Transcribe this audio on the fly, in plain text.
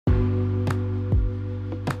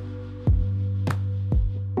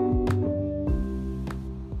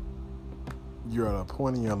you're at a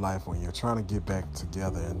point in your life when you're trying to get back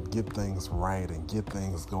together and get things right and get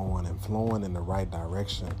things going and flowing in the right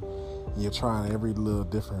direction. You're trying every little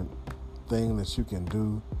different thing that you can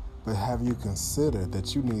do, but have you considered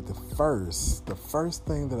that you need the first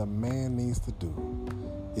thing that a man needs to do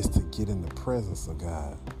is to get in the presence of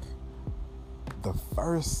God. The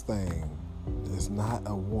first thing is not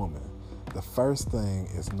a woman. The first thing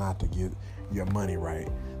is not to get your money right.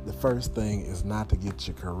 The first thing is not to get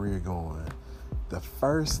your career going. The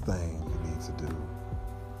first thing you need to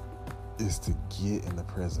do is to get in the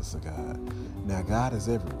presence of God. Now, God is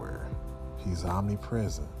everywhere. He's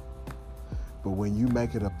omnipresent. But when you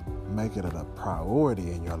make it a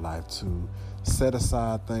priority in your life to set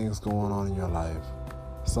aside things going on in your life,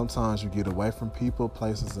 sometimes you get away from people,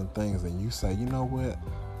 places, and things, and you say, you know what?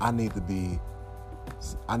 I need to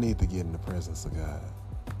get in the presence of God.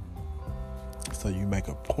 So you make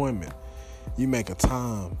an appointment. You make a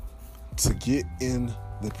time to get in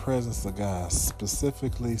the presence of God,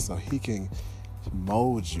 specifically so He can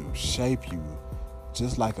mold you, shape you,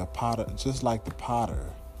 just like the potter,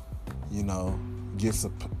 gets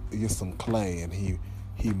some clay and he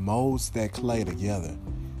molds that clay together,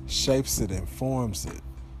 shapes it and forms it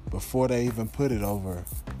before they even put it over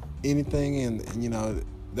anything. And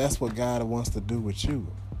that's what God wants to do with you.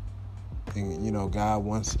 And God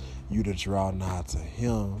wants you to draw nigh to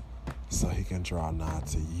Him so He can draw nigh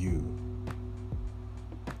to you.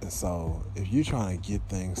 And so if you're trying to get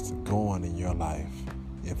things going in your life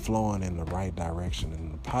and flowing in the right direction,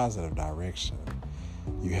 in the positive direction,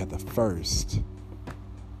 you have to first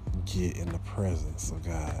get in the presence of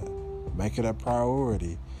God. Make it a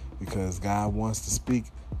priority, because God wants to speak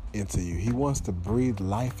into you. He wants to breathe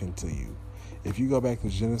life into you. If you go back to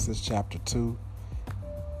Genesis chapter 2,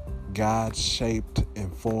 God shaped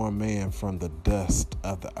and formed man from the dust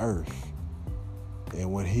of the earth.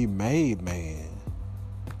 And when He made man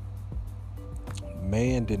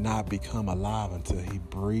did not become alive until He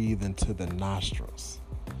breathed into the nostrils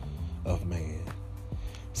of man.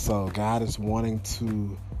 So God is wanting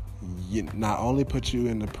to not only put you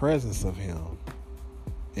in the presence of Him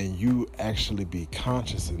and you actually be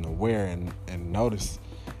conscious and aware and notice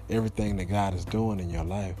everything that God is doing in your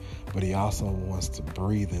life, but He also wants to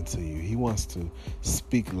breathe into you. He wants to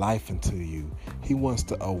speak life into you. He wants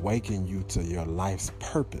to awaken you to your life's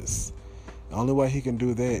purpose. The only way He can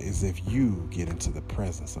do that is if you get into the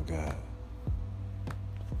presence of God.